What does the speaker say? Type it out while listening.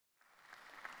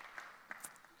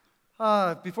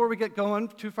Before we get going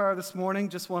too far this morning,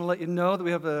 just want to let you know that we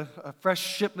have a fresh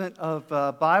shipment of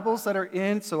Bibles that are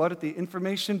in. So out at the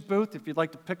information booth, if you'd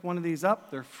like to pick one of these up,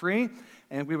 they're free.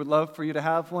 And we would love for you to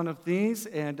have one of these.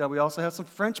 And we also have some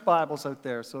French Bibles out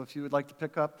there. So if you would like to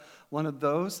pick up one of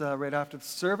those right after the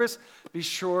service, be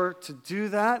sure to do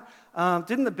that.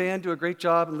 Didn't the band do a great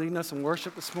job in leading us in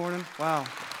worship this morning? Wow.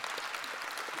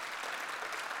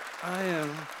 I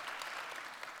am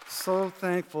so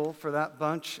thankful for that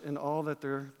bunch and all that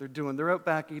they're doing. They're out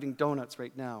back eating donuts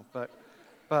right now, but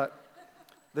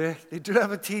they do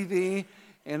have a TV,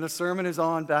 and the sermon is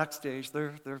on backstage.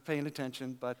 They're paying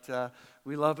attention, but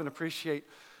we love and appreciate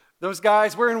those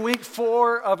guys. We're in week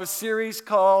 4 of a series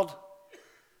called,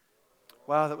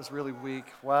 wow, that was really weak.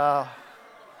 Wow.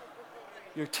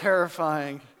 You're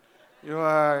terrifying. You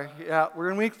are. Yeah, we're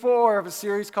in week 4 of a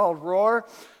series called Roar,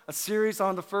 a series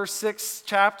on the first 6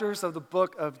 chapters of the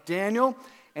book of Daniel.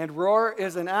 And ROAR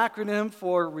is an acronym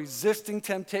for resisting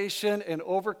temptation and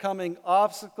overcoming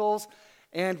obstacles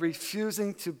and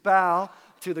refusing to bow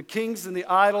to the kings and the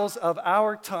idols of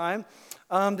our time.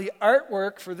 The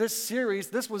artwork for this series,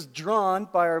 this was drawn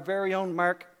by our very own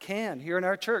Mark Can here in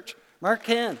our church. Mark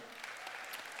Can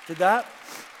did that.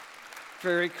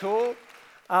 Very cool.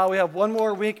 We have one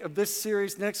more week of this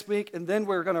series next week, and then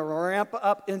we're going to ramp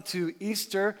up into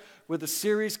Easter with a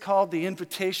series called The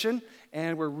Invitation,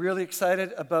 and we're really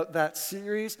excited about that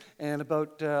series and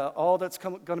about all that's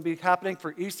going to be happening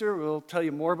for Easter. We'll tell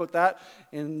you more about that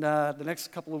in the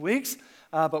next couple of weeks,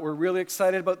 but we're really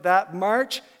excited about that.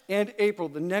 March and April,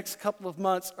 the next couple of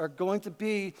months, are going to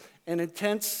be an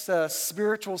intense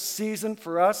spiritual season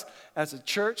for us as a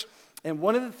church, and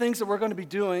one of the things that we're going to be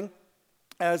doing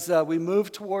as we move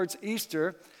towards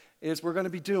Easter is we're going to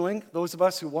be doing, those of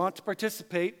us who want to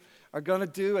participate, are going to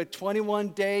do a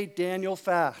 21-day Daniel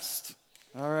fast.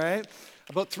 All right?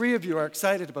 About 3 of you are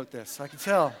excited about this, I can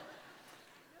tell.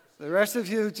 The rest of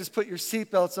you just put your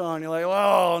seatbelts on. You're like,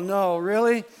 oh, no,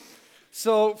 really?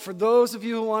 So for those of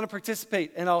you who want to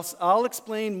participate, and I'll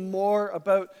explain more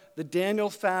about the Daniel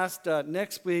fast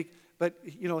next week, but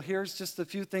here's just a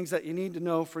few things that you need to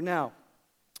know for now.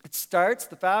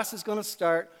 The fast is going to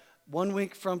start 1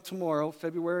 week from tomorrow,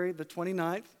 February the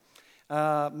 29th,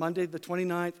 Monday the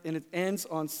 29th, and it ends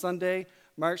on Sunday,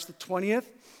 March the 20th.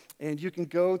 And you can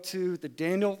go to the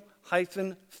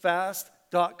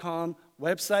daniel-fast.com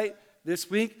website this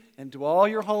week and do all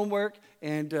your homework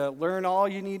and learn all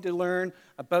you need to learn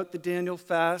about the Daniel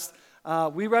fast.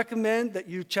 We recommend that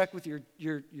you check with your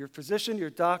physician,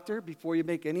 your doctor, before you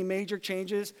make any major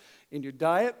changes in your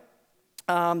diet.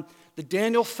 The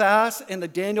Daniel fast and the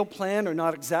Daniel plan are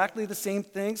not exactly the same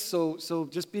thing, so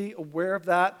just be aware of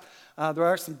that. There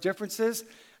are some differences.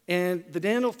 And the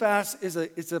Daniel fast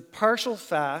is a partial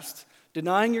fast,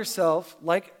 denying yourself,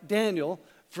 like Daniel,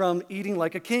 from eating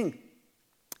like a king.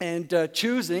 And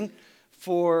choosing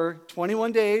for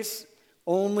 21 days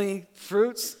only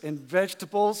fruits and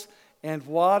vegetables and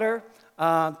water.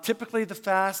 Typically the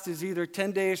fast is either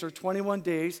 10 days or 21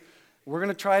 days. We're going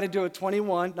to try to do it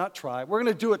 21, not try. We're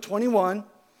going to do it 21,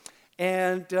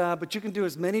 but you can do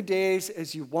as many days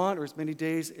as you want or as many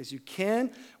days as you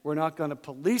can. We're not going to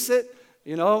police it.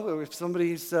 If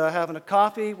somebody's having a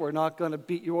coffee, we're not going to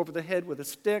beat you over the head with a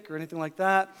stick or anything like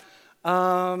that.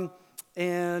 And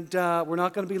we're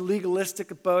not going to be legalistic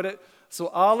about it.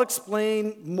 So I'll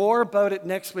explain more about it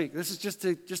next week. This is just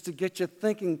to get you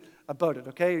thinking about it,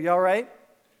 okay? Are you all right?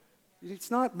 It's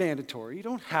not mandatory. You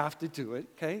don't have to do it,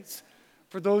 okay? It's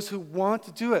for those who want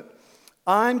to do it.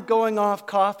 I'm going off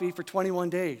coffee for 21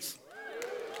 days.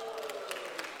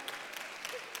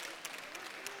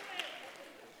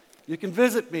 You can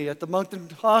visit me at the Moncton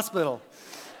hospital.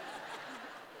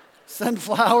 Send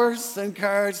flowers, send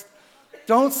cards.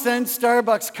 Don't send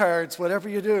Starbucks cards, whatever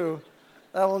you do.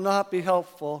 That will not be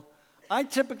helpful. I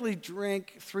typically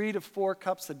drink 3 to 4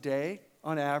 cups a day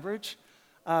on average.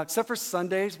 Except for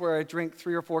Sundays where I drink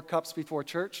 3 or 4 cups before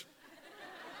church.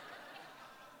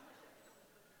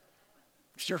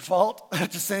 It's your fault,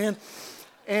 just saying.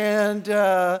 And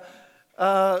so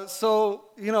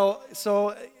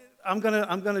I'm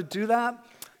gonna do that,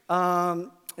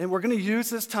 and we're gonna use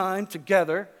this time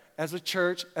together as a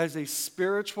church as a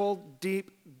spiritual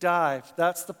deep dive.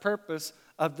 That's the purpose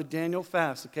of the Daniel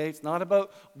fast. Okay, it's not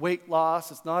about weight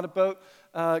loss. It's not about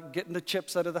getting the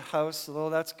chips out of the house, although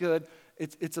that's good.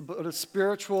 It's about a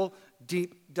spiritual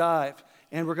deep dive.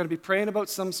 And we're going to be praying about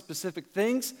some specific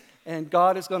things, and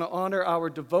God is going to honor our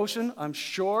devotion, I'm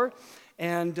sure.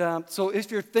 And so if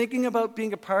you're thinking about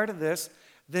being a part of this,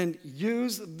 then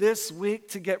use this week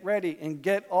to get ready and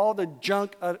get all the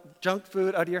junk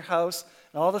food out of your house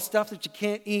all the stuff that you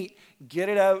can't eat, get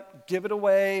it out, give it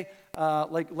away,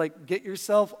 get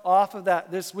yourself off of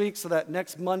that this week so that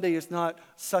next Monday is not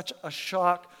such a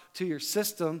shock to your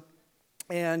system.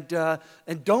 And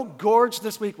don't gorge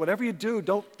this week. Whatever you do,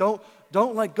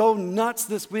 don't like go nuts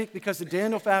this week because the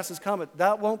Daniel fast is coming.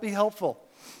 That won't be helpful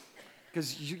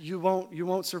because you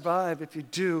won't survive if you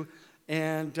do.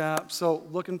 And so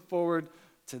looking forward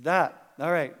to that.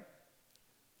 All right.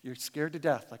 You're scared to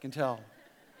death, I can tell.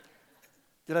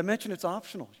 Did I mention it's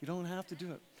optional? You don't have to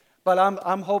do it. But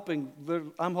I'm hoping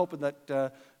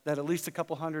that at least a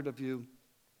couple hundred of you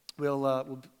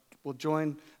will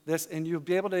join this, and you'll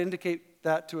be able to indicate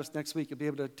that to us next week. You'll be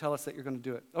able to tell us that you're going to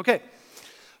do it. Okay,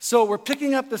 so we're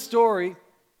picking up the story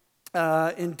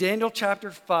in Daniel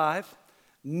chapter 5.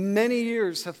 Many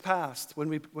years have passed when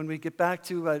we get back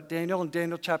to Daniel and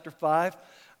Daniel chapter 5.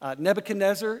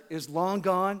 Nebuchadnezzar is long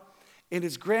gone, and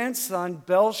his grandson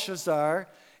Belshazzar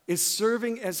is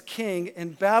serving as king,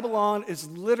 and Babylon is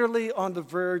literally on the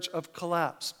verge of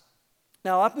collapse.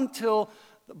 Now, up until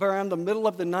around the middle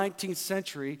of the 19th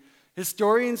century,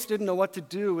 historians didn't know what to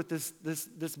do with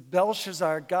this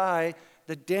Belshazzar guy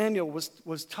that Daniel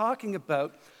was talking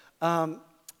about.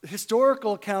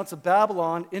 Historical accounts of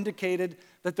Babylon indicated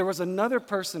that there was another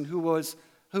person who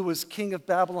was king of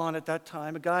Babylon at that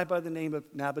time, a guy by the name of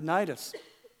Nabonidus.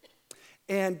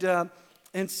 And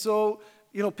so,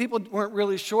 people weren't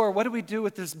really sure, what do we do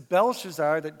with this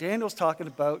Belshazzar that Daniel's talking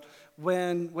about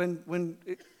when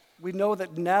we know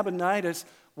that Nabonidus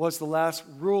was the last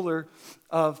ruler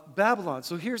of Babylon.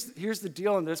 So here's the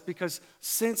deal on this, because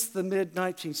since the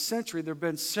mid-19th century, there have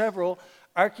been several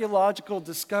archaeological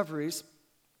discoveries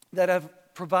that have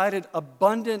provided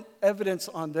abundant evidence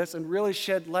on this and really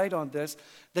shed light on this,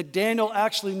 that Daniel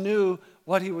actually knew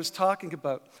what he was talking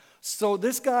about. So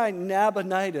this guy,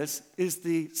 Nabonidus, is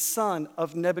the son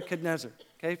of Nebuchadnezzar.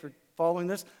 Okay, for following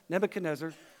this,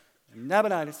 Nebuchadnezzar,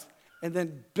 Nabonidus, and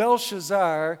then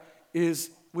Belshazzar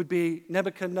would be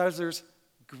Nebuchadnezzar's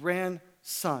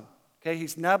grandson. Okay,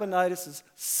 he's Nabonidus'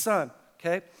 son.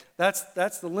 Okay,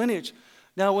 that's the lineage.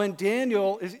 Now, when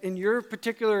Daniel is in your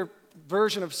particular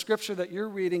version of scripture that you're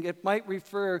reading, it might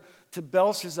refer to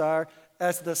Belshazzar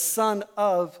as the son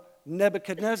of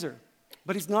Nebuchadnezzar.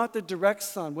 But he's not the direct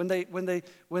son.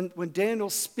 When Daniel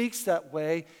speaks that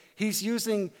way, he's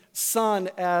using son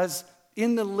as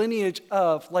in the lineage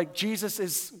of, like Jesus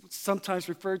is sometimes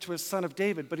referred to as son of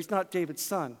David, but he's not David's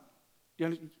son.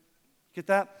 You get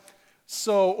that?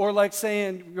 So, or like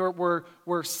saying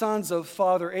we're sons of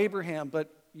Father Abraham,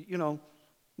 but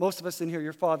most of us in here,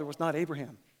 your father was not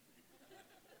Abraham.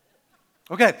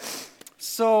 Okay,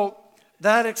 so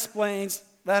that explains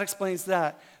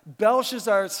that.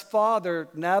 Belshazzar's father,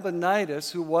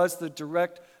 Nabonidus, who was the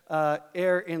direct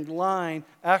heir in line,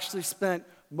 actually spent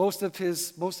most of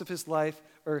his life,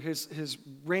 or his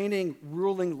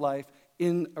ruling life,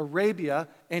 in Arabia,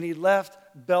 and he left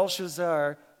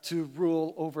Belshazzar to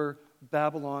rule over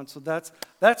Babylon. So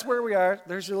that's where we are.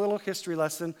 There's your little history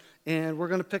lesson, and we're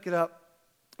going to pick it up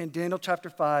in Daniel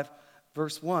chapter 5,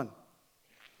 verse 1.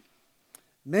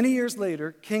 Many years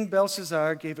later, King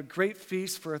Belshazzar gave a great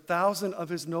feast for 1,000 of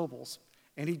his nobles,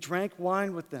 and he drank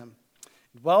wine with them.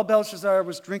 While Belshazzar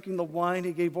was drinking the wine,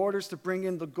 he gave orders to bring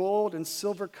in the gold and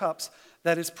silver cups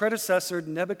that his predecessor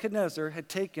Nebuchadnezzar had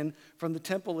taken from the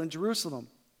temple in Jerusalem.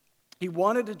 He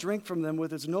wanted to drink from them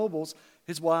with his nobles,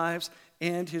 his wives,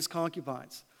 and his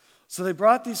concubines. So they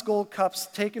brought these gold cups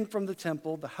taken from the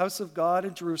temple, the house of God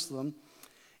in Jerusalem,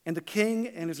 and the king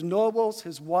and his nobles,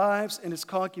 his wives, and his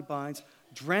concubines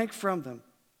drank from them.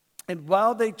 And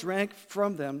while they drank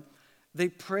from them, they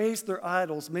praised their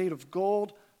idols made of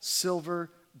gold,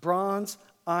 silver, bronze,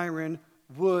 iron,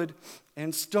 wood,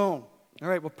 and stone. All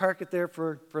right, we'll park it there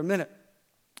for a minute.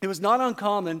 It was not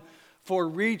uncommon for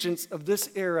regents of this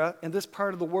era and this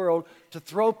part of the world to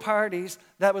throw parties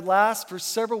that would last for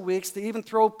several weeks, to even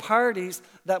throw parties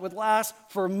that would last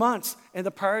for months. And the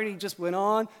party just went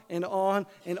on and on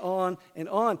and on and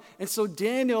on. And so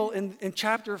Daniel, in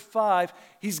chapter 5,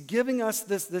 he's giving us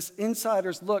this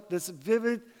insider's look, this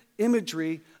vivid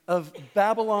imagery of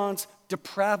Babylon's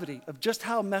depravity, of just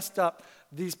how messed up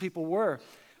these people were.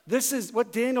 This is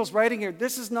what Daniel's writing here.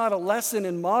 This is not a lesson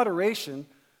in moderation.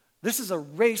 This is a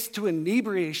race to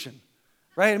inebriation,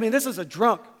 right? I mean, this is a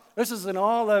drunk. This is an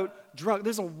all-out drunk.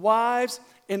 This is wives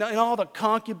and all the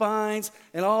concubines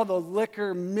and all the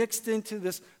liquor mixed into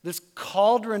this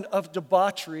cauldron of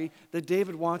debauchery that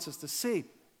David wants us to see.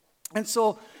 And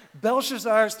so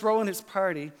Belshazzar's throwing his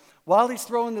party. While he's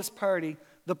throwing this party,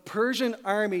 the Persian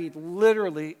army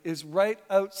literally is right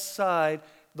outside,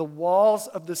 the walls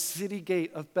of the city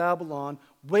gate of Babylon,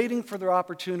 waiting for their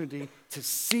opportunity to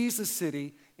seize the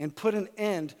city and put an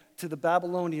end to the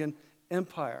Babylonian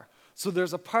Empire. So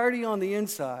there's a party on the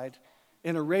inside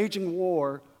and a raging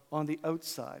war on the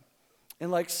outside.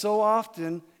 And like so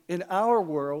often in our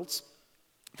worlds,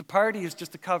 the party is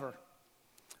just a cover.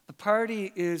 The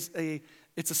party is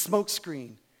it's a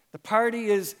smokescreen. The party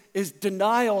is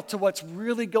denial to what's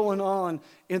really going on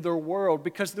in their world,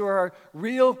 because there are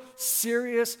real,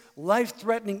 serious,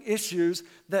 life-threatening issues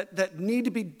that need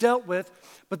to be dealt with,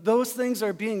 but those things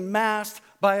are being masked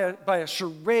by a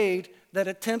charade that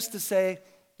attempts to say,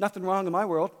 nothing wrong in my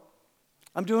world.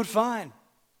 I'm doing fine.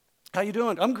 How you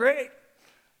doing? I'm great.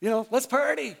 Let's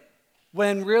party.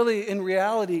 When really, in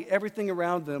reality, everything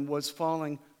around them was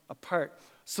falling apart.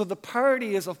 So the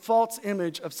party is a false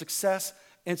image of success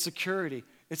and security.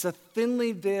 It's a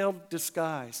thinly veiled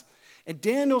disguise. And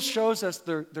Daniel shows us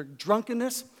their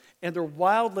drunkenness and their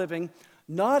wild living,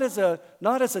 not as a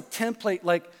template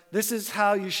like this is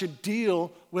how you should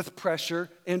deal with pressure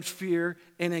and fear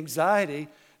and anxiety.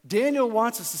 Daniel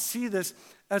wants us to see this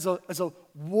as a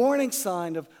warning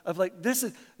sign of like, this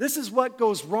is what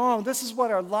goes wrong. This is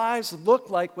what our lives look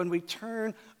like when we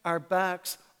turn our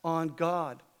backs on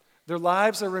God. Their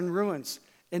lives are in ruins,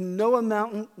 and no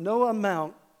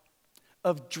amount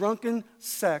of drunken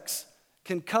sex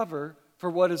can cover for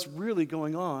what is really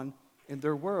going on in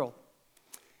their world.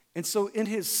 And so in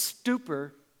his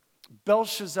stupor,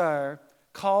 Belshazzar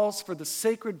calls for the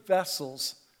sacred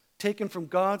vessels taken from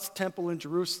God's temple in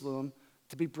Jerusalem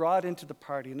to be brought into the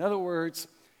party. In other words,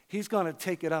 he's going to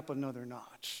take it up another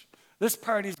notch. This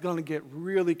party's going to get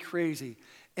really crazy.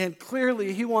 And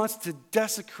clearly, he wants to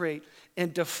desecrate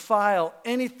and defile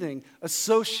anything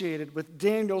associated with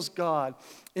Daniel's God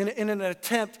in an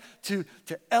attempt to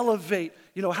elevate,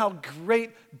 how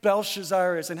great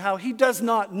Belshazzar is and how he does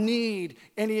not need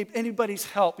anybody's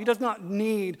help. He does not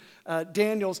need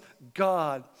Daniel's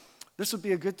God. This would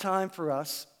be a good time for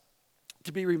us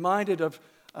to be reminded of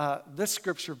this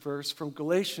scripture verse from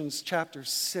Galatians chapter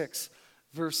 6,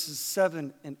 verses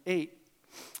 7 and 8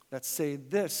 that say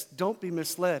this: don't be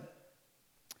misled.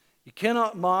 You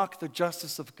cannot mock the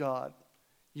justice of God.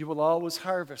 You will always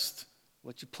harvest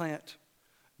what you plant.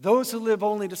 Those who live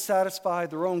only to satisfy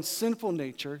their own sinful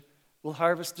nature will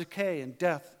harvest decay and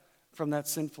death from that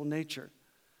sinful nature.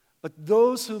 But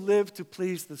those who live to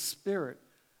please the Spirit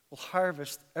will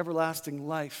harvest everlasting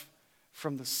life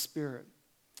from the Spirit.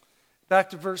 Back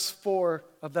to verse 4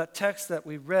 of that text that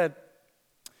we read.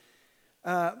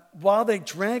 While they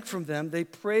drank from them, they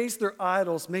praised their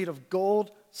idols made of gold,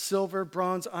 silver,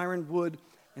 bronze, iron, wood,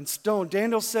 and stone.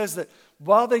 Daniel says that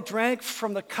while they drank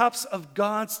from the cups of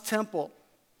God's temple,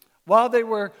 while they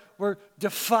were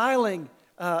defiling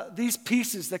these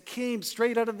pieces that came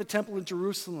straight out of the temple in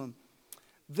Jerusalem,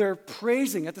 they're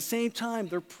praising, at the same time,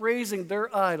 they're praising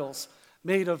their idols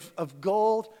made of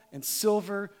gold and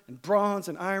silver and bronze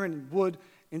and iron and wood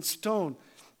and stone.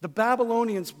 The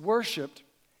Babylonians worshipped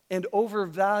and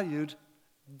overvalued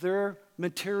their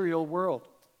material world.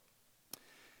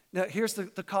 Now, here's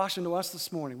the caution to us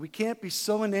this morning. We can't be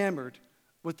so enamored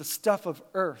with the stuff of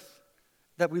earth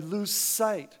that we lose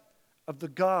sight of the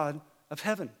God of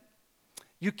heaven.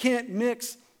 You can't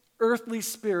mix earthly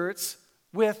spirits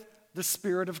with the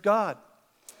Spirit of God.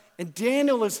 And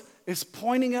Daniel is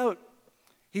pointing out,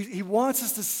 he wants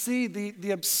us to see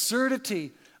the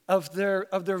absurdity of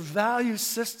their value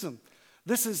system.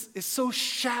 This is so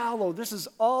shallow. This is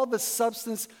all the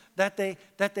substance that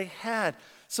they had.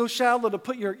 So shallow to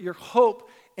put your hope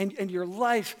and your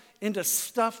life into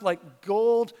stuff like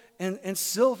gold and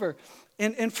silver.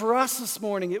 And for us this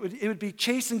morning, it would be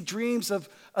chasing dreams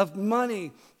of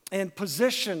money and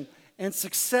position and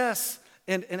success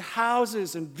and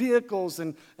houses and vehicles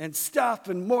and stuff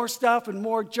and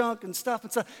more junk and stuff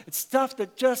and stuff. It's stuff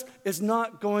that just is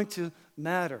not going to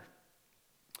matter.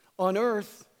 On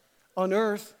earth,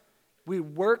 we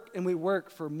work and we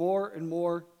work for more and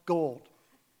more gold.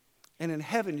 And in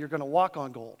heaven, you're going to walk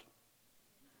on gold.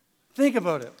 Think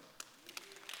about it.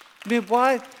 I mean,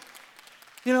 why?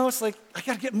 It's like, I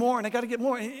got to get more and I got to get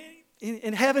more.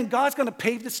 In heaven, God's going to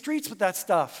pave the streets with that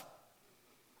stuff.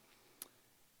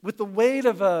 With the weight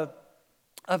of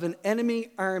an enemy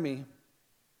army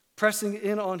pressing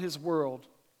in on his world,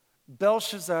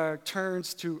 Belshazzar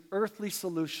turns to earthly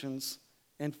solutions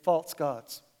and false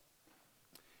gods.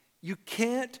 You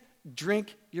can't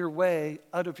drink your way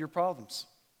out of your problems.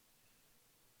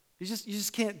 You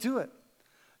just can't do it.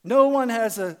 No one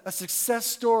has a success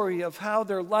story of how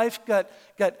their life got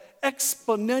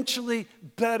exponentially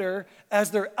better as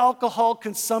their alcohol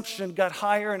consumption got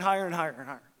higher and higher and higher and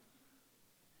higher.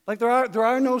 Like there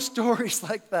are no stories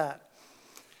like that.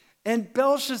 And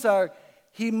Belshazzar,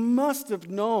 he must have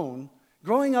known,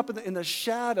 growing up in the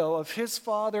shadow of his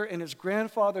father and his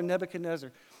grandfather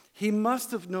Nebuchadnezzar, he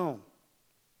must have known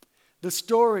the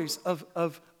stories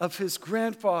of his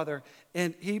grandfather,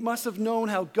 and he must have known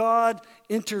how God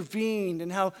intervened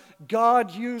and how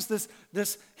God used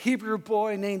this Hebrew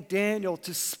boy named Daniel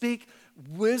to speak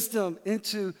wisdom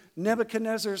into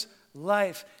Nebuchadnezzar's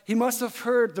life. He must have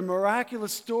heard the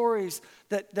miraculous stories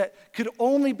that could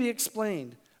only be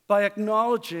explained by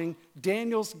acknowledging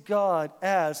Daniel's God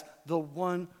as the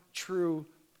one true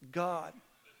God.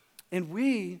 And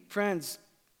we, friends,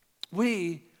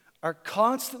 we are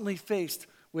constantly faced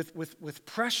with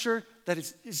pressure that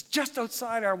is just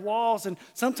outside our walls, and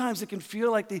sometimes it can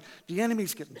feel like the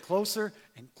enemy's getting closer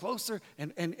and closer,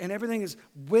 and everything is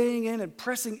weighing in and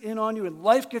pressing in on you, and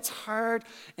life gets hard,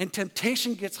 and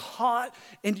temptation gets hot,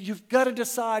 and you've got to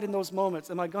decide in those moments,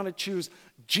 am I going to choose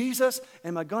Jesus?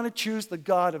 Am I going to choose the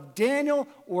God of Daniel,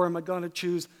 or am I going to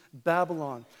choose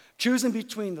Babylon? Choosing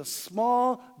between the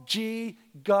small g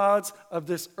gods of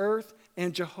this earth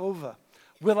and Jehovah.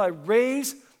 Will I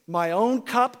raise my own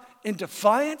cup in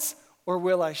defiance, or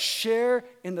will I share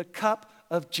in the cup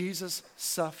of Jesus'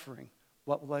 suffering?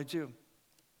 What will I do?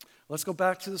 Let's go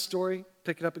back to the story,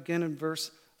 pick it up again in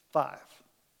verse 5.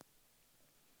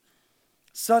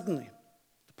 Suddenly,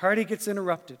 the party gets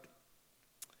interrupted,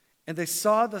 and they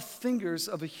saw the fingers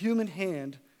of a human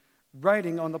hand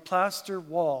writing on the plaster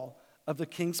wall of the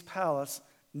king's palace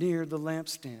near the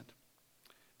lampstand.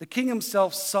 The king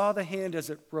himself saw the hand as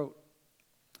it wrote,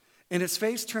 and his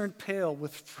face turned pale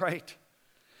with fright,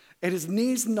 and his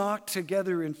knees knocked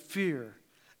together in fear,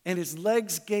 and his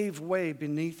legs gave way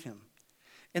beneath him.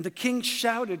 And the king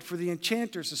shouted for the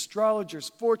enchanters, astrologers,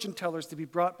 fortune tellers to be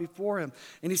brought before him.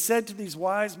 And he said to these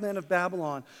wise men of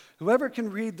Babylon, whoever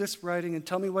can read this writing and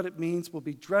tell me what it means will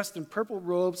be dressed in purple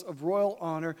robes of royal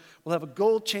honor, will have a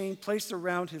gold chain placed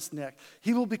around his neck.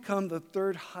 He will become the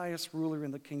third highest ruler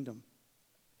in the kingdom.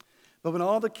 But when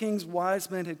all the king's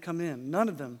wise men had come in, none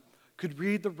of them could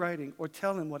read the writing or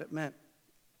tell him what it meant.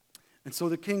 And so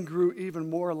the king grew even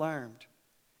more alarmed,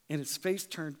 and his face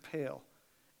turned pale,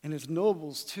 and his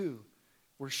nobles too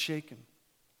were shaken.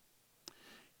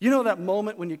 You know that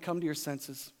moment when you come to your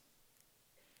senses?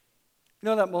 You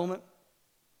know that moment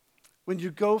when you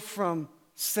go from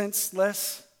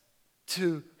senseless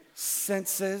to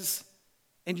senses,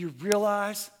 and you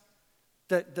realize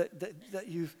that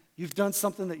you've done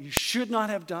something that you should not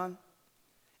have done?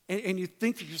 And you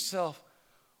think to yourself,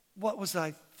 what was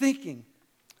I thinking?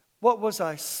 What was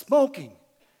I smoking?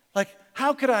 Like,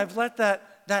 how could I have let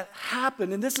that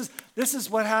happen? And this is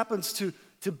what happens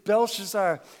to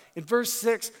Belshazzar. In verse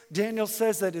 6, Daniel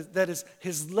says that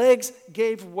his legs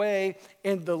gave way,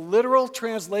 and the literal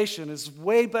translation is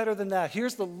way better than that.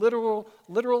 Here's the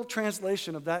literal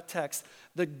translation of that text.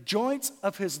 The joints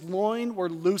of his loin were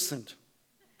loosened.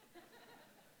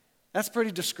 That's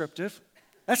pretty descriptive.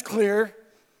 That's clear.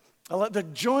 The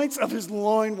joints of his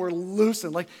loin were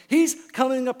loosened. Like he's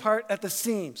coming apart at the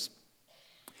seams.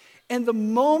 And the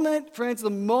moment, friends, the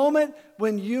moment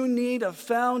when you need a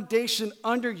foundation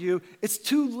under you, it's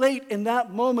too late in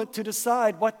that moment to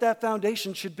decide what that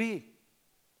foundation should be.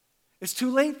 It's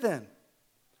too late then.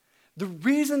 The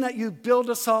reason that you build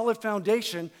a solid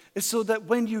foundation is so that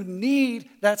when you need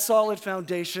that solid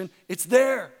foundation, it's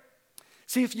there.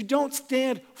 See, if you don't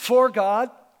stand for God,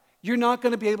 you're not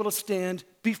going to be able to stand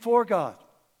before God.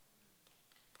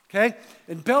 Okay?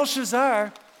 And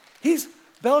Belshazzar, he's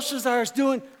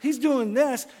doing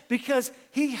this because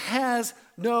he has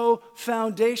no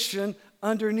foundation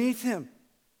underneath him.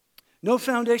 No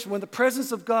foundation. When the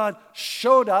presence of God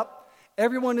showed up,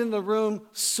 everyone in the room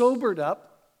sobered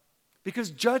up because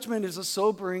judgment is a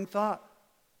sobering thought.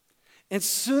 And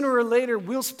sooner or later,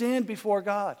 we'll stand before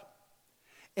God.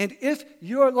 And if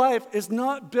your life is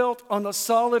not built on the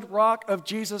solid rock of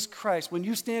Jesus Christ, when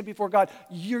you stand before God,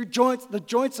 the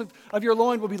joints of your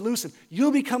loin will be loosened.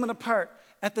 You'll be coming apart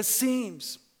at the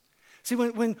seams. See,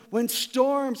 when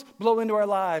storms blow into our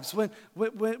lives, when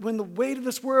the weight of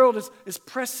this world is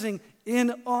pressing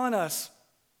in on us,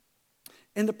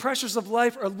 and the pressures of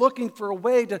life are looking for a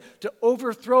way to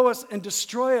overthrow us and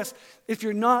destroy us, if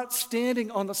you're not standing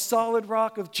on the solid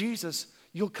rock of Jesus,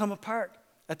 you'll come apart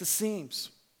at the seams.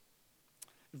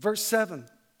 Verse 7,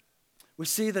 we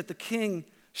see that the king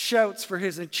shouts for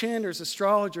his enchanters,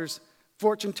 astrologers,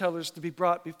 fortune tellers to be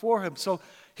brought before him. So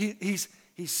he's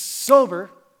sober,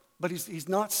 but he's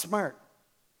not smart.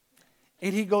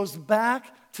 And he goes back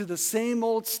to the same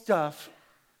old stuff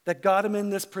that got him in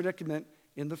this predicament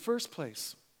in the first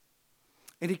place.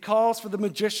 And he calls for the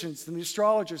magicians and the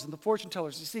astrologers and the fortune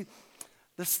tellers. You see,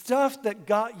 the stuff that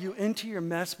got you into your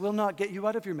mess will not get you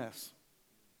out of your mess.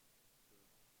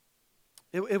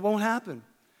 It won't happen.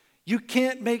 You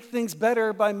can't make things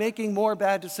better by making more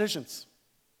bad decisions.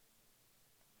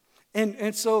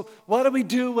 And so what do we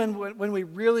do when we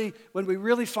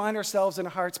really find ourselves in a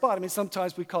hard spot? I mean,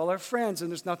 sometimes we call our friends, and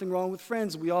there's nothing wrong with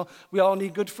friends. We all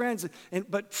need good friends.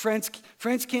 But friends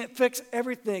can't fix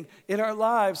everything in our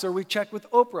lives. Or we check with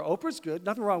Oprah. Oprah's good.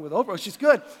 Nothing wrong with Oprah. She's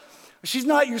good. She's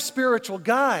not your spiritual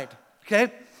guide,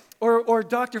 okay? Or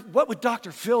what would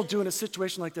Dr. Phil do in a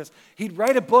situation like this? He'd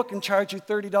write a book and charge you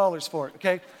 $30 for it,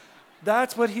 okay?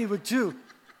 That's what he would do.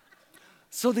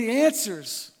 So the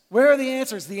answers, where are the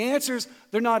answers? The answers,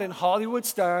 they're not in Hollywood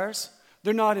stars.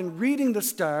 They're not in reading the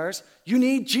stars. You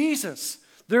need Jesus.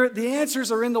 The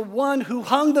answers are in the one who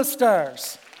hung the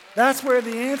stars. That's where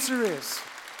the answer is.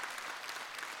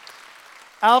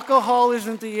 Alcohol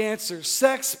isn't the answer.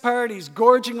 Sex, parties,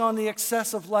 gorging on the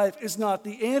excess of life is not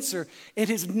the answer. And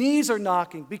his knees are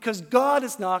knocking because God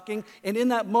is knocking, and in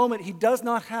that moment, he does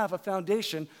not have a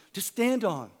foundation to stand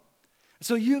on.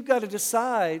 So you've got to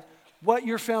decide what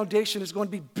your foundation is going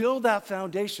to be. Build that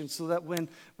foundation so that when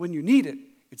you need it,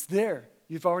 it's there.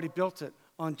 You've already built it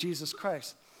on Jesus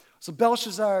Christ. So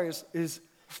Belshazzar is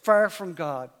far from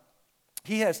God.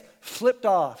 He has flipped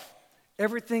off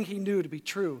everything he knew to be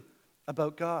true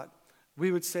about God.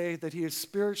 We would say that he is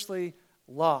spiritually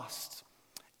lost.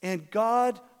 And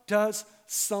God does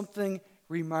something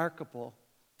remarkable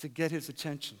to get his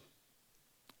attention.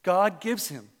 God gives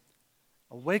him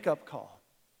a wake-up call.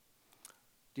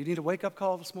 Do you need a wake-up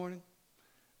call this morning?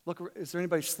 Look, is there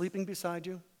anybody sleeping beside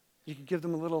you? You can give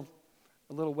them a little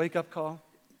wake-up call.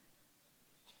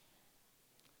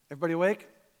 Everybody awake?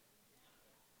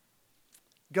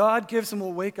 God gives him a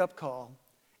wake-up call,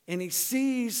 and he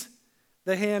sees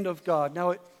the hand of God.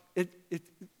 Now,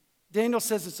 Daniel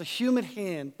says it's a human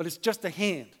hand, but it's just a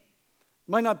hand. It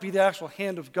might not be the actual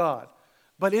hand of God,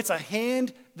 but it's a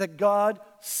hand that God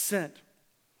sent.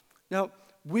 Now,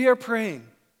 we are praying,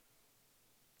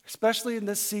 especially in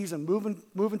this season,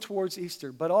 moving towards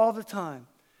Easter, but all the time,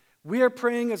 we are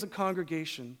praying as a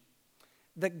congregation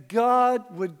that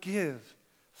God would give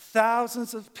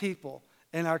thousands of people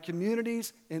in our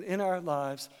communities and in our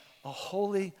lives a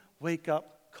holy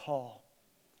wake-up call.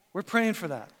 We're praying for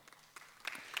that.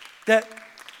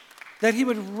 That he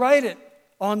would write it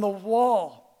on the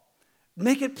wall,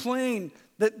 make it plain,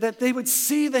 that they would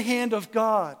see the hand of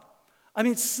God. I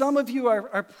mean, some of you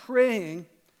are praying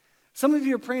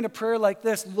a prayer like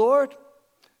this: Lord,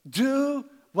 do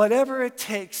whatever it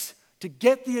takes to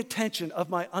get the attention of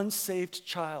my unsaved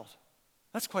child.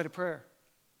 That's quite a prayer.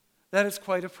 That is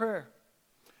quite a prayer.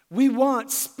 We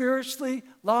want spiritually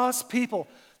lost people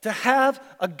to have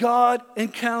a God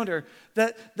encounter,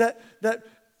 that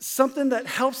something that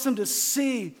helps them to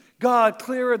see God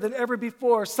clearer than ever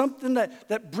before, something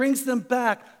that brings them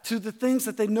back to the things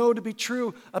that they know to be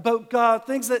true about God,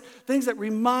 things that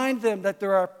remind them that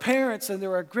there are parents and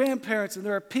there are grandparents and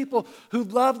there are people who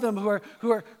love them,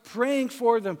 who are praying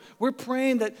for them. We're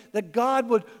praying that God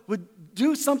would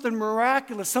do something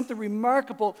miraculous, something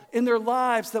remarkable in their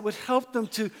lives that would help them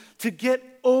to get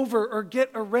over or get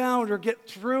around or get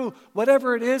through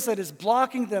whatever it is that is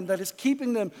blocking them, that is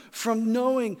keeping them from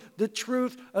knowing the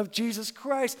truth of Jesus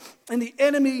Christ. And the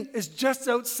enemy is just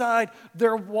outside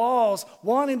their walls,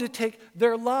 wanting to take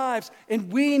their lives.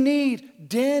 And we need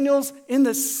Daniels in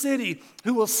the city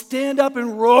who will stand up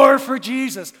and roar for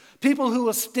Jesus. People who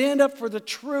will stand up for the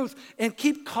truth and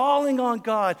keep calling on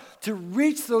God to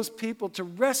reach those people, to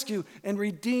rescue and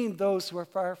redeem those who are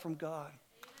far from God.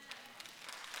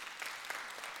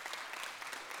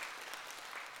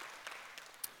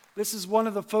 This is one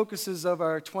of the focuses of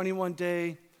our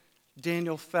 21-day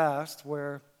Daniel fast,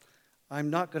 where I'm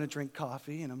not going to drink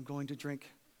coffee and I'm going to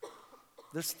drink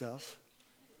this stuff.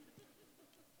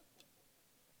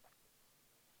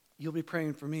 You'll be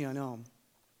praying for me, I know.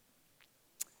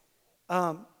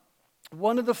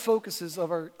 One of the focuses of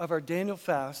our Daniel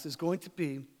fast is going to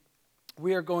be,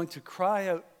 we are going to cry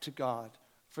out to God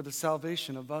for the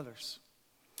salvation of others.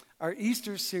 Our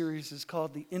Easter series is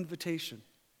called The Invitation.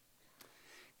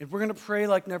 And we're going to pray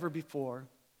like never before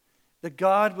that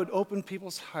God would open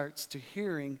people's hearts to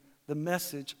hearing the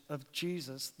message of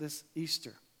Jesus this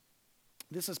Easter.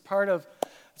 It's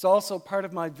also part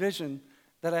of my vision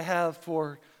that I have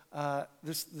for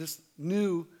this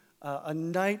new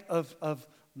a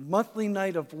monthly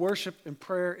night of worship and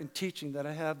prayer and teaching that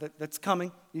I have that's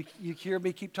coming. You hear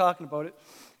me keep talking about it.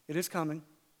 It is coming.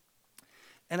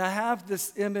 And I have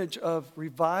this image of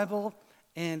revival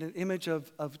and an image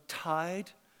of tide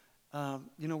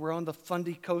We're on the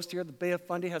Fundy coast here. The Bay of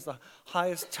Fundy has the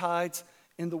highest tides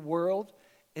in the world.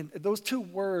 And those two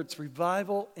words,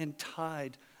 revival and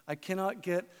tide, I cannot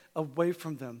get away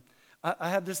from them. I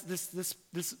have this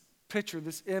picture,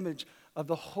 this image of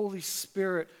the Holy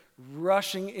Spirit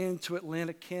rushing into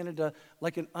Atlantic Canada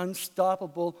like an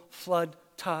unstoppable flood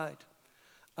tide.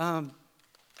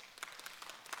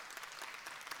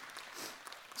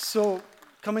 So,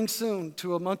 coming soon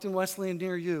to a Moncton Wesleyan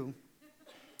near you,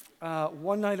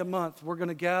 one night a month, we're going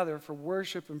to gather for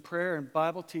worship and prayer and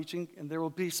Bible teaching, and there will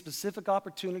be specific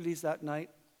opportunities that night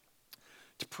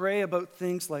to pray about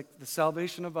things like the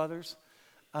salvation of others.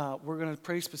 We're going to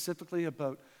pray specifically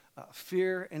about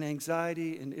fear and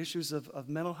anxiety and issues of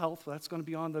mental health. That's going to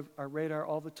be on our radar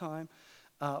all the time.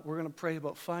 We're going to pray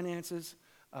about finances.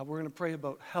 We're going to pray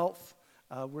about health.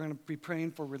 We're going to be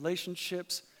praying for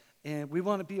relationships. And we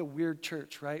want to be a weird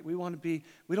church, right? We don't want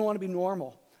to be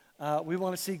normal. We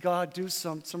want to see God do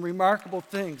some remarkable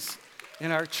things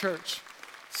in our church.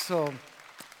 So,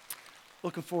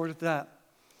 looking forward to that.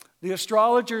 The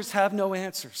astrologers have no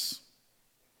answers.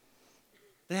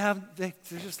 They're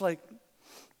just like,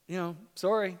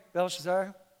 sorry,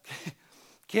 Belshazzar.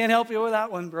 Can't help you with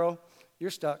that one, bro. You're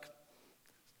stuck.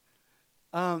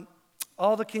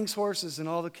 All the king's horses and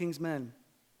all the king's men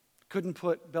couldn't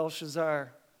put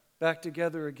Belshazzar back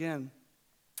together again.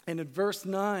 And in verse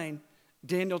 9,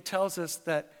 Daniel tells us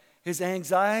that his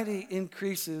anxiety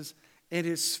increases and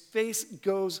his face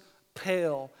goes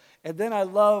pale. And then I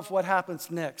love what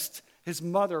happens next. His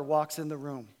mother walks in the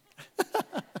room.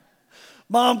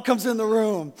 Mom comes in the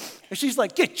room, and she's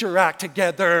like, get your act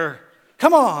together.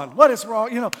 Come on, what is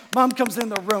wrong? Mom comes in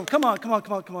the room. Come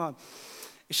on.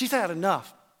 She's had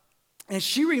enough. And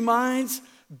she reminds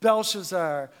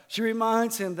Belshazzar, she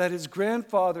reminds him that his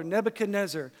grandfather,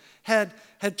 Nebuchadnezzar, had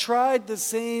tried the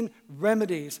same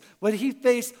remedies when he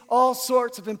faced all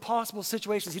sorts of impossible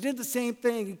situations. He did the same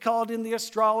thing. He called in the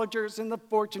astrologers and the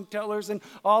fortune tellers and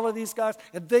all of these guys,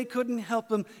 and they couldn't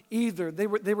help him either. They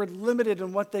were limited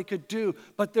in what they could do.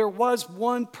 But there was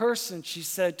one person, she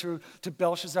said to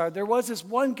Belshazzar. There was this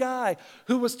one guy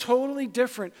who was totally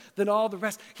different than all the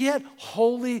rest. He had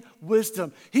holy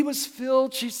wisdom. He was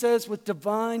filled, she says, with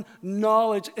divine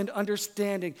knowledge and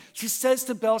understanding. She says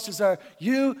to Belshazzar,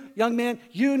 you, young man,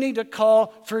 you need to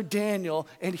call for Daniel,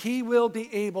 and he will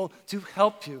be able to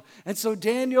help you. And so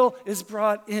Daniel is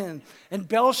brought in, and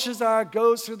Belshazzar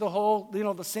goes through the whole,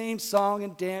 the same song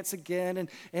and dance again,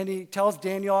 and he tells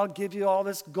Daniel, I'll give you all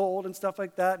this gold and stuff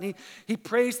like that. And he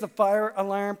prays the fire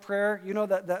alarm prayer,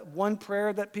 that one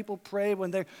prayer that people pray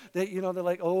when they're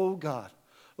like, oh God,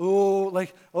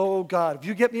 oh God, if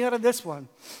you get me out of this one,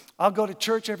 I'll go to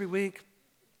church every week.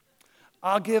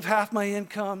 I'll give half my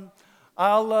income.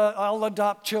 I'll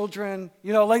adopt children,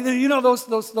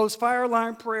 those fire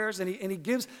alarm prayers, and he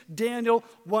gives Daniel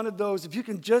one of those. If you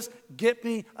can just get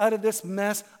me out of this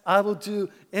mess, I will do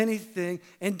anything.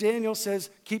 And Daniel says,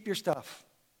 keep your stuff.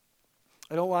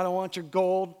 I don't want your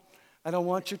gold. I don't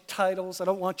want your titles. I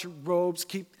don't want your robes.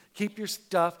 Keep your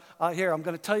stuff. Here, I'm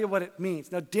going to tell you what it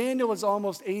means. Now, Daniel is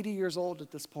almost 80 years old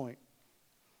at this point.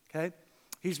 Okay?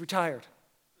 He's retired.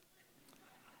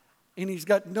 And he's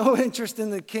got no interest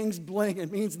in the king's bling.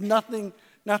 It means nothing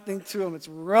to him. It's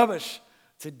rubbish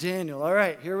to Daniel. All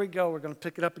right, here we go. We're going to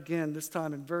pick it up again, this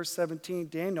time in verse 17.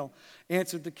 Daniel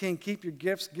answered the king, keep your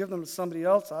gifts, give them to somebody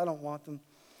else. I don't want them.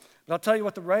 But I'll tell you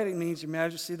what the writing means, your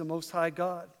majesty, the Most High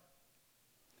God.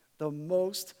 The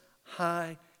Most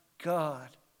High God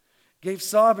gave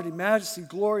sovereignty, majesty,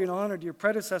 glory, and honor to your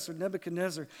predecessor,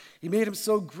 Nebuchadnezzar. He made him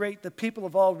so great that people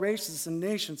of all races and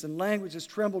nations and languages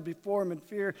trembled before him in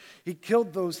fear. He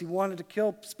killed those he wanted to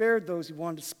kill, spared those he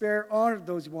wanted to spare, honored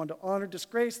those he wanted to honor,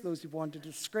 disgraced those he wanted to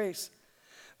disgrace.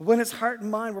 But when his heart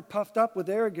and mind were puffed up with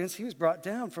arrogance, he was brought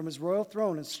down from his royal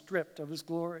throne and stripped of his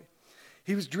glory.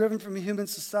 He was driven from human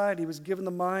society. He was given the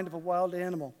mind of a wild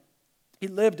animal. He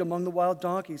lived among the wild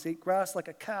donkeys, ate grass like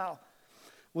a cow,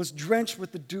 was drenched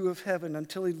with the dew of heaven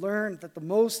until he learned that the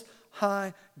Most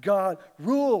High God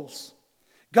rules.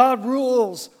 God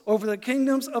rules over the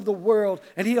kingdoms of the world,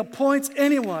 and he appoints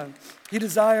anyone he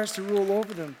desires to rule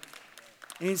over them.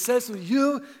 And he says to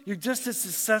you're just his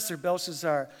successor,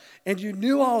 Belshazzar, and you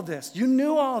knew all this. You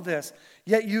knew all this.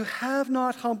 Yet you have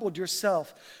not humbled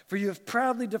yourself, for you have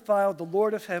proudly defiled the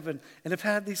Lord of heaven, and have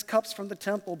had these cups from the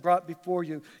temple brought before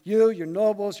you. You, your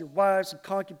nobles, your wives, and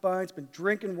concubines, been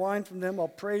drinking wine from them while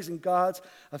praising gods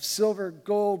of silver,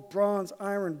 gold, bronze,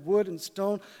 iron, wood, and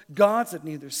stone, gods that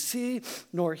neither see,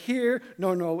 nor hear,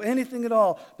 nor know anything at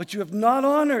all. But you have not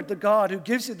honored the God who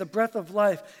gives you the breath of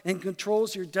life and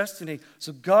controls your destiny.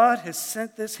 So God has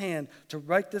sent this hand to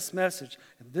write this message.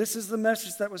 And this is the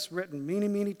message that was written. Meeny,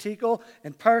 meeny, tekel,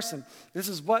 and parson. This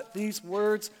is what these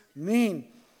words mean.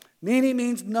 Meeny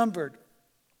means numbered.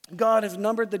 God has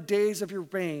numbered the days of your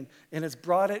reign and has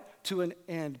brought it to an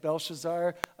end.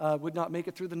 Belshazzar would not make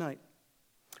it through the night.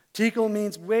 Tekel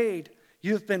means weighed.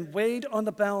 You have been weighed on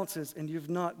the balances and you have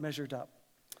not measured up.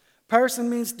 Parson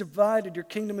means divided. Your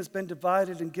kingdom has been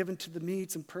divided and given to the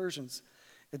Medes and Persians.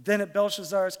 And then at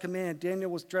Belshazzar's command, Daniel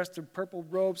was dressed in purple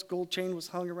robes, gold chain was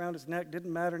hung around his neck,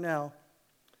 didn't matter now.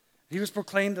 He was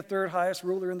proclaimed the third highest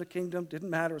ruler in the kingdom, didn't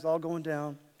matter, it was all going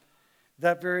down.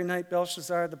 That very night,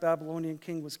 Belshazzar, the Babylonian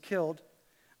king, was killed.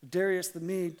 Darius the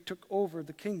Mede took over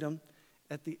the kingdom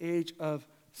at the age of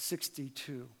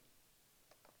 62.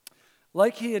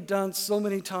 Like he had done so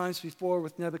many times before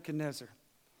with Nebuchadnezzar,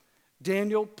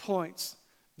 Daniel points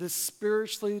this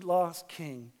spiritually lost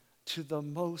king to the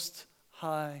Most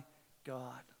High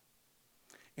God.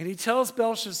 And he tells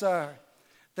Belshazzar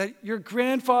that your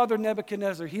grandfather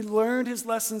Nebuchadnezzar, he learned his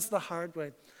lessons the hard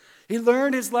way. He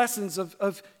learned his lessons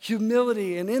of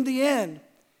humility. And in the end,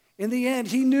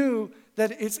 he knew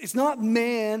that it's not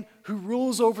man who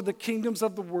rules over the kingdoms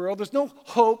of the world. There's no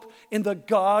hope in the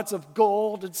gods of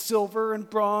gold and silver and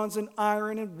bronze and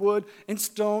iron and wood and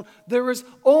stone. There is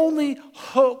only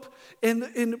hope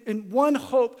in one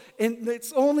hope, and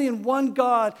it's only in one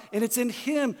God, and it's in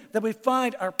him that we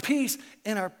find our peace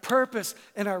and our purpose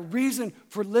and our reason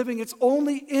for living. It's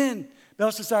only in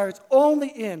Belshazzar, it's only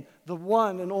in the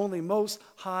one and only Most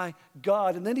High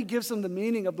God. And then he gives them the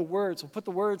meaning of the words. We'll put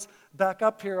the words back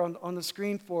up here on the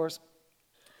screen for us.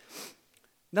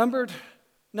 Numbered,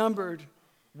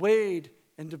 weighed,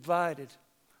 and divided.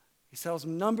 He tells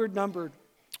them numbered,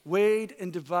 weighed,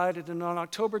 and divided. And on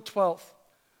October 12th,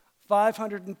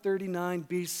 539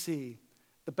 BC,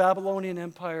 the Babylonian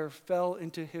Empire fell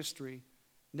into history,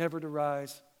 never to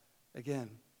rise again.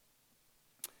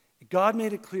 God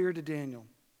made it clear to Daniel.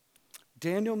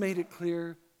 Daniel made it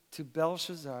clear to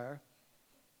Belshazzar.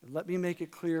 Let me make it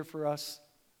clear for us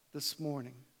this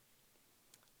morning.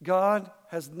 God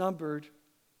has numbered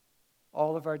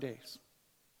all of our days.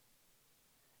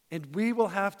 And we will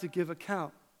have to give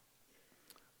account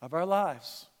of our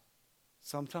lives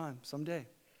sometime, someday.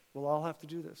 We'll all have to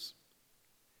do this.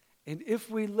 And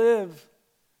if we live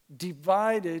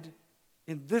divided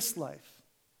in this life,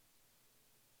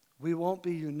 we won't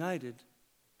be united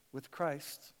with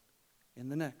Christ in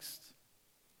the next.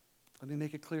 Let me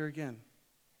make it clear again.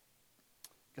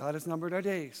 God has numbered our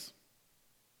days.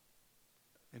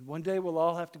 And one day we'll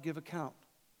all have to give account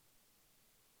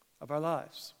of our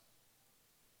lives.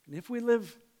 And if we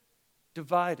live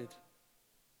divided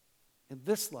in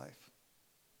this life,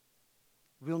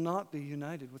 we'll not be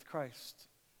united with Christ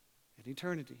in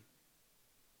eternity.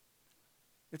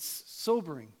 It's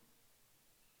sobering.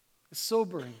 It's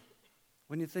sobering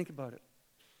when you think about it.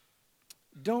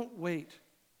 Don't wait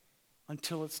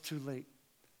until it's too late.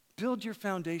 Build your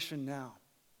foundation now.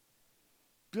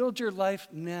 Build your life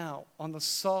now on the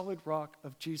solid rock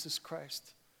of Jesus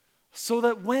Christ, so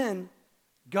that when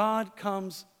God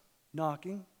comes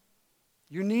knocking,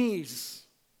 your knees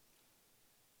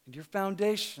and your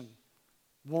foundation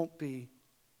won't be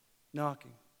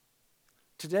knocking.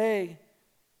 Today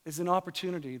is an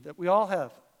opportunity that we all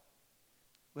have.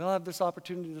 We all have this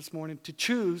opportunity this morning to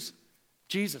choose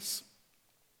Jesus.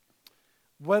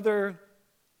 Whether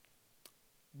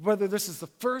this is the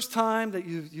first time that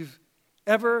you've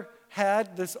ever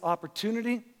had this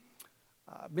opportunity,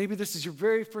 maybe this is your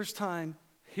very first time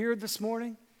here this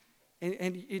morning,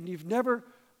 and you've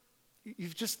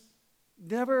just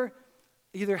never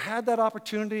either had that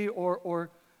opportunity or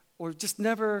just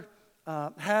never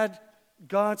had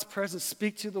God's presence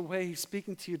speak to you the way he's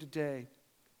speaking to you today,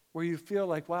 where you feel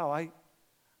like, wow,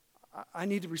 I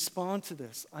need to respond to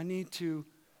this. I need to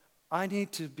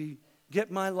get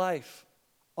my life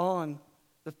on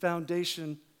the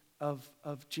foundation of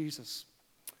Jesus.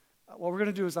 What we're going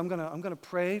to do is I'm going to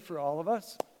pray for all of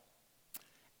us,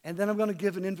 and then I'm going to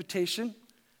give an invitation.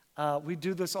 We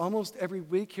do this almost every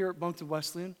week here at Moncton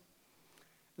Wesleyan.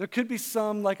 There could be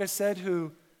some, like I said,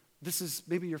 who this is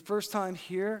maybe your first time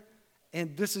here,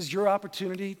 and this is your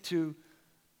opportunity to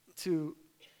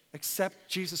accept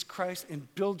Jesus Christ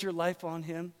and build your life on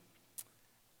him.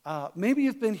 Maybe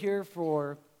you've been here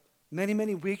for many,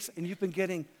 many weeks, and you've been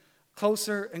getting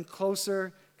closer and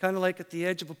closer, kind of like at the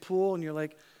edge of a pool, and you're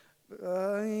like,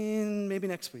 maybe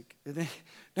next week. And then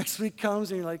next week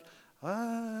comes, and you're like,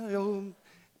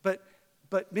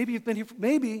 but maybe you've been here,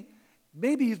 maybe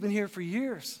you've been here for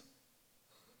years.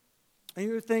 And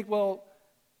you think, well,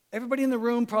 everybody in the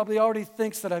room probably already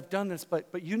thinks that I've done this,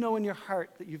 but you know in your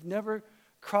heart that you've never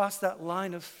crossed that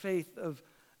line of faith of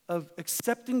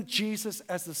accepting Jesus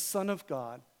as the Son of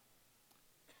God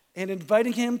and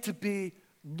inviting him to be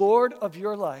Lord of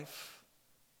your life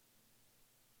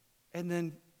and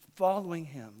then following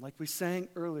him. Like we sang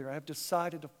earlier, I have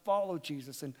decided to follow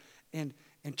Jesus and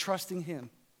trusting him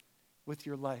with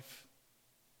your life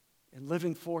and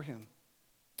living for him.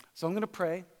 So I'm going to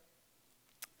pray,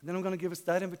 and then I'm going to give us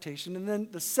that invitation. And then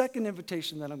the second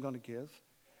invitation that I'm going to give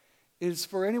is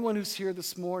for anyone who's here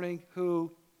this morning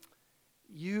who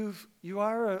you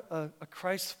are a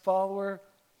Christ follower,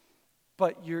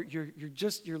 but your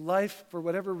life, for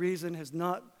whatever reason, has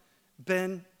not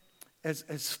been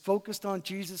as focused on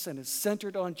Jesus and as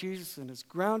centered on Jesus and as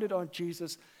grounded on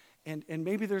Jesus. And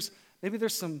maybe there's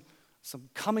some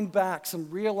coming back, some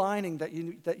realigning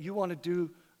that you want to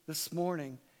do this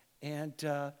morning, and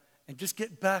just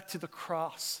get back to the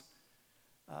cross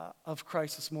of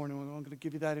Christ this morning. I'm going to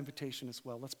give you that invitation as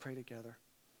well. Let's pray together.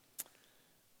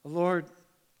 Lord,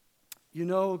 you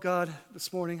know, God,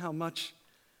 this morning how much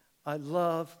I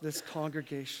love this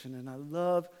congregation, and I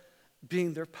love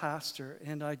being their pastor,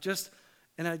 and I just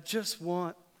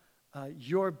want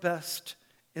your best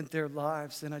in their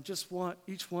lives, and I just want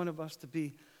each one of us to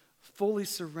be fully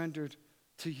surrendered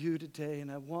to you today,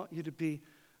 and I want you to be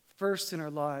first in our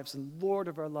lives and Lord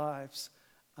of our lives.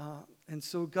 And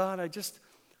so, God, I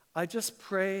just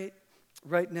pray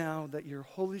right now that your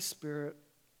Holy Spirit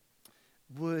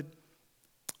would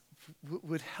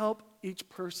help each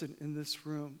person in this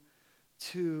room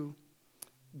to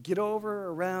get over,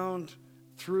 around,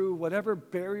 through whatever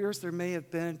barriers there may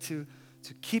have been to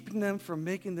keeping them from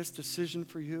making this decision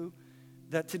for you.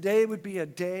 That today would be a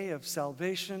day of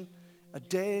salvation, a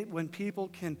day when people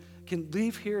can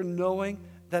leave here knowing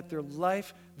that their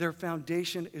life, their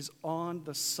foundation is on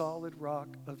the solid rock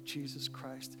of Jesus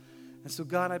Christ. And so,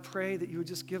 God, I pray that you would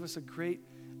just give us a great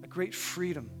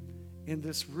freedom in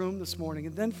this room this morning.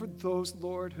 And then for those,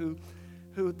 Lord, who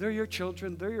they're your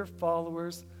children, they're your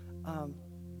followers,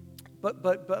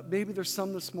 but maybe there's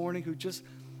some this morning who just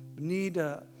need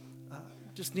to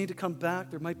come back.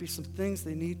 There might be some things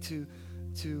they need to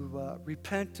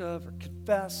repent of or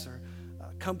confess or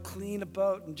come clean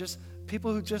about, and just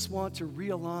people who just want to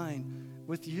realign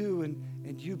with you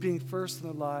and you being first in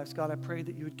their lives. God, I pray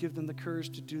that you would give them the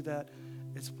courage to do that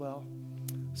as well.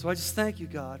 So I just thank you,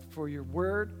 God, for your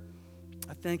word.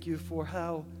 I thank you for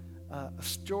how a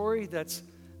story that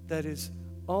is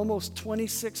almost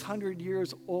 2,600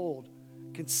 years old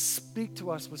can speak to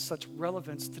us with such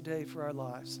relevance today for our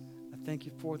lives. I thank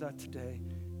you for that today.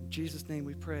 In Jesus' name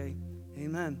we pray.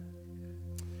 Amen.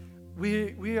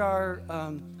 We're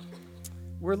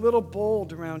a little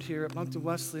bold around here at Moncton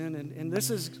Wesleyan, and this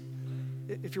is,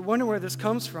 if you're wondering where this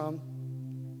comes from,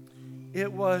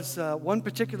 it was one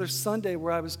particular Sunday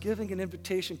where I was giving an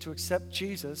invitation to accept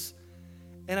Jesus,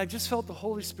 and I just felt the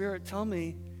Holy Spirit tell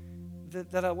me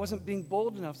that I wasn't being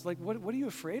bold enough. It's like, what are you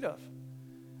afraid of?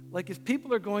 Like, if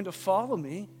people are going to follow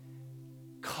me,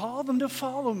 call them to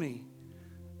follow me.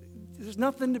 There's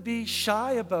nothing to be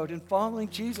shy about in following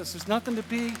Jesus. There's nothing to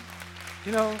be,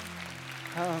 we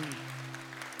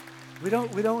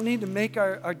don't need to make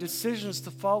our decisions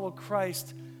to follow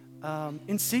Christ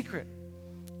in secret.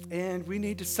 And we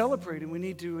need to celebrate, and we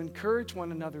need to encourage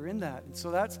one another in that. And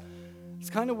so it's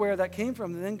kind of where that came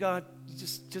from. And then God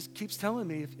just keeps telling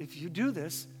me, if you do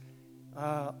this,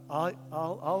 I'll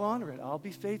honor it. I'll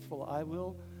be faithful.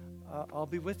 I'll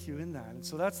be with you in that. And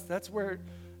so that's where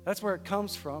it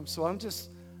comes from. So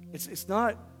it's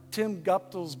not Tim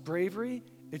Guptill's bravery.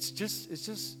 It's just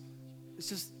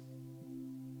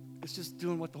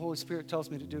doing what the Holy Spirit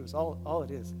tells me to do. It's all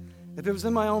it is. If it was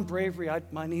in my own bravery,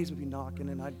 my knees would be knocking,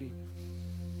 and I'd be.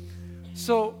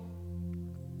 So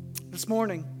this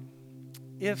morning,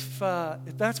 if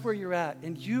that's where you're at,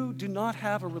 and you do not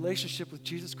have a relationship with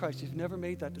Jesus Christ, you've never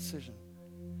made that decision,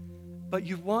 but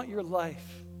you want your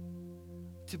life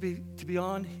to be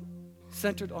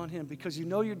centered on Him, because you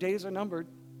know your days are numbered.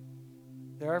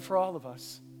 They are for all of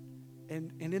us.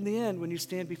 And in the end, when you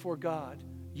stand before God,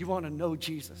 you want to know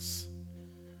Jesus.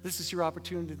 This is your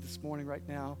opportunity this morning right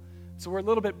now. So we're a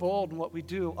little bit bold in what we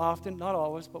do often, not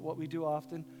always, but what we do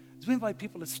often, is we invite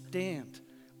people to stand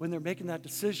when they're making that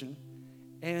decision.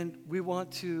 And we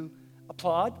want to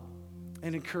applaud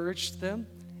and encourage them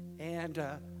and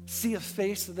see a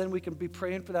face, so then we can be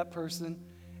praying for that person.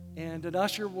 And an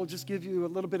usher will just give you a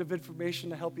little bit of information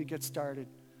to help you get started.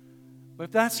 But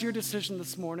if that's your decision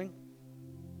this morning,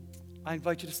 I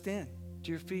invite you to stand to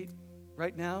your feet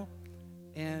right now.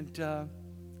 And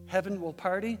heaven will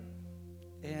party,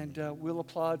 and we'll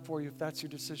applaud for you if that's your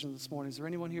decision this morning. Is there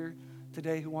anyone here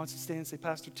today who wants to stand and say,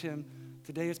 Pastor Tim,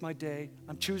 today is my day.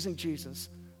 I'm choosing Jesus.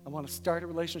 I want to start a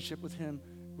relationship with him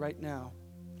right now.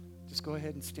 Just go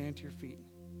ahead and stand to your feet.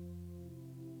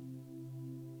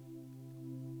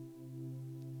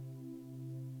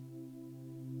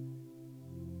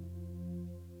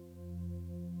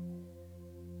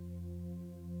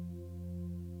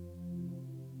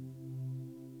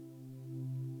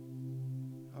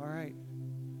 All right.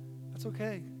 That's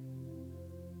okay.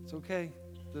 It's okay.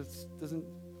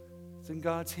 It's in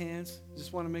God's hands.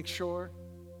 Just want to make sure.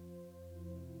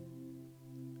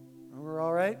 We're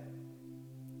all right?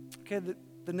 Okay,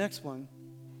 the next one.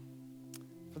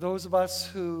 For those of us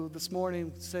who this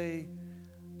morning say,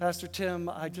 Pastor Tim,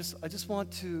 I just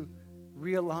want to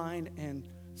realign and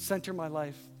center my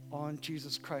life on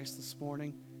Jesus Christ this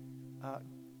morning.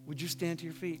 Would you stand to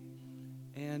your feet?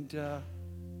 And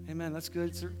amen, that's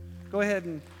good. So go ahead,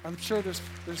 and I'm sure there's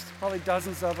probably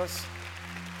dozens of us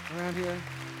around here.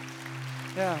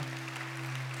 Yeah,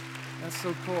 that's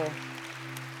so cool.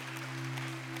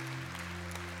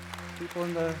 People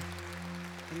in the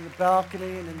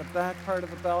balcony and in the back part of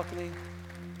the balcony.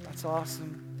 That's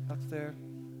awesome up there.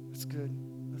 That's good.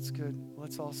 That's good.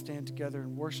 Let's all stand together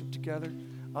and worship together.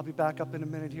 I'll be back up in a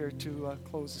minute here to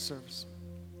close the service.